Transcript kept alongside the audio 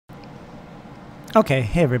Okay,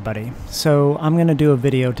 hey everybody. So I'm going to do a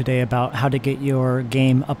video today about how to get your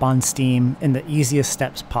game up on Steam in the easiest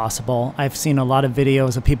steps possible. I've seen a lot of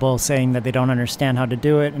videos of people saying that they don't understand how to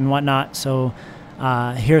do it and whatnot, so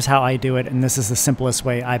here's how I do it, and this is the simplest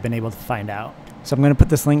way I've been able to find out. So I'm going to put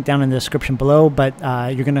this link down in the description below, but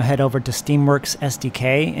you're going to head over to Steamworks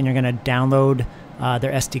SDK and you're going to download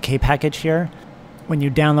their SDK package here. When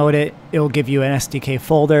you download it, it'll give you an SDK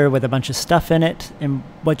folder with a bunch of stuff in it, and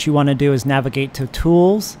what you want to do is navigate to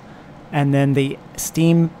Tools and then the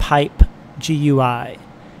Steam Pipe GUI.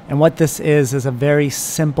 And what this is a very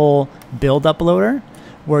simple build uploader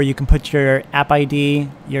where you can put your app ID,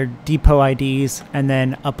 your depot IDs, and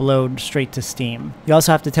then upload straight to Steam. You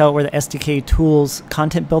also have to tell it where the SDK Tools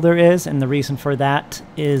Content Builder is, and the reason for that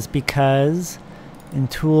is because in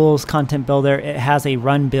Tools Content Builder, it has a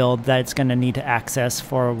run build that it's going to need to access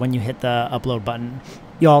for when you hit the upload button.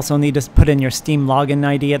 You also need to put in your Steam login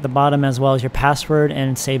ID at the bottom as well as your password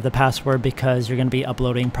and save the password because you're going to be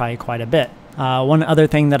uploading probably quite a bit. One other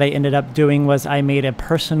thing that I ended up doing was I made a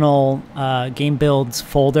personal game builds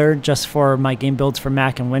folder just for my game builds for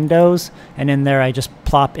Mac and Windows, and in there I just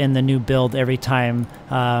plop in the new build every time,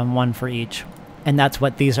 one for each. And that's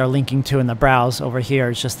what these are linking to in the browse over here.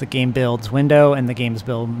 It's just the game builds window and the games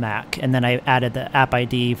build Mac. And then I added the app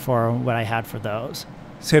ID for what I had for those.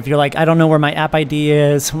 So if you're like, I don't know where my app ID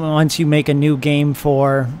is, once you make a new game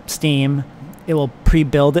for Steam, it will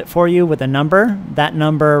pre-build it for you with a number. That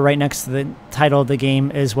number right next to the title of the game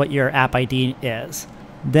is what your app ID is.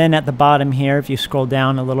 Then at the bottom here, if you scroll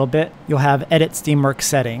down a little bit, you'll have Edit Steamworks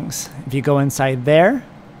Settings. If you go inside there,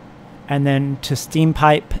 and then to Steam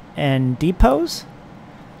Pipe and depots.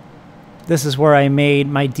 This is where I made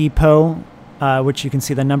my depot, which you can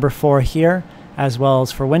see the number 4 here, as well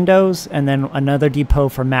as for Windows, and then another depot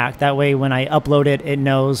for Mac. That way when I upload it, it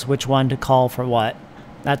knows which one to call for what.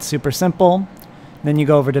 That's super simple. Then you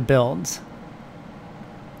go over to builds.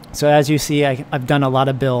 So as you see, I've done a lot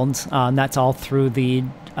of builds. That's all through the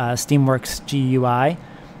Steamworks GUI.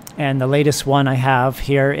 And the latest one I have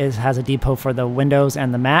here has a depot for the Windows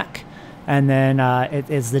and the Mac. And then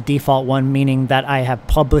it is the default one, meaning that I have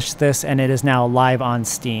published this and it is now live on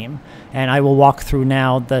Steam. And I will walk through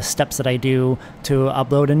now the steps that I do to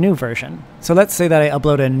upload a new version. So let's say that I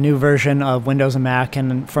upload a new version of Windows and Mac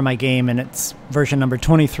and for my game, and it's version number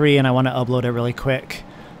 23, and I want to upload it really quick.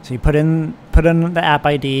 So you put in the app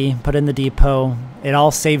ID, put in the depot. It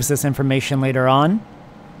all saves this information later on.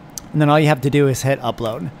 And then all you have to do is hit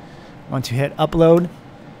upload. Once you hit upload,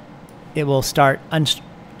 it will start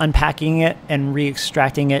unpacking it and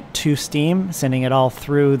re-extracting it to Steam, sending it all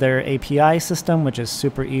through their API system, which is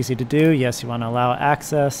super easy to do. Yes, you want to allow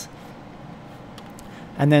access.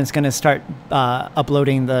 And then it's going to start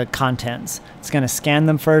uploading the contents. It's going to scan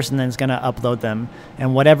them first, and then it's going to upload them.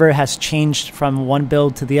 And whatever has changed from one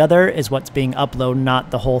build to the other is what's being uploaded, not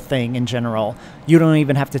the whole thing in general. You don't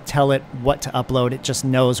even have to tell it what to upload. It just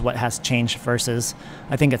knows what has changed versus,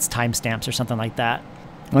 I think it's timestamps or something like that.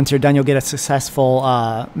 Once you're done, you'll get a successful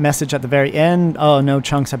message at the very end. Oh, no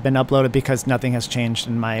chunks have been uploaded because nothing has changed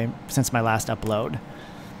since my last upload.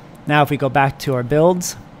 Now, if we go back to our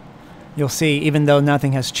builds, you'll see even though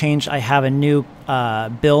nothing has changed, I have a new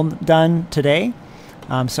build done today.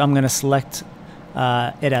 So I'm going to select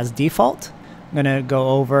it as default. I'm going to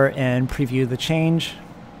go over and preview the change.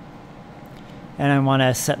 And I want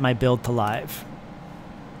to set my build to live.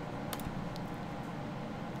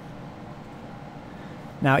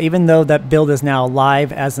 Now, even though that build is now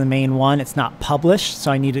live as the main one, it's not published.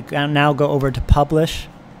 So I need to now go over to Publish,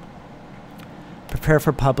 Prepare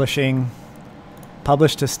for Publishing,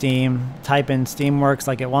 Publish to Steam, type in Steamworks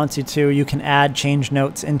like it wants you to. You can add change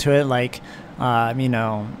notes into it like, you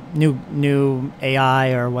know, new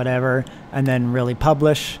AI or whatever, and then really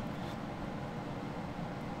publish.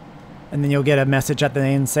 And then you'll get a message at the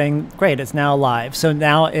end saying, great, it's now live. So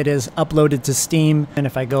now it is uploaded to Steam. And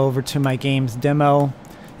if I go over to my game's demo,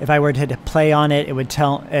 if I were to hit play on it, it would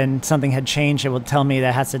tell, and something had changed, it would tell me that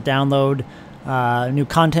it has to download new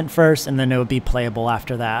content first, and then it would be playable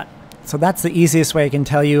after that. So that's the easiest way I can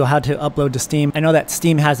tell you how to upload to Steam. I know that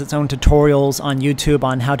Steam has its own tutorials on YouTube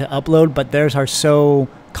on how to upload, but theirs are so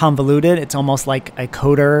convoluted. It's almost like a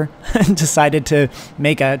coder decided to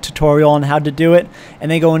make a tutorial on how to do it, and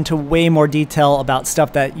they go into way more detail about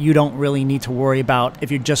stuff that you don't really need to worry about if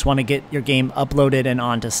you just want to get your game uploaded and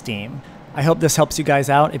onto Steam. I hope this helps you guys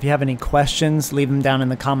out. If you have any questions, leave them down in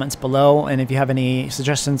the comments below, and if you have any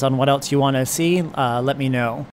suggestions on what else you want to see, let me know.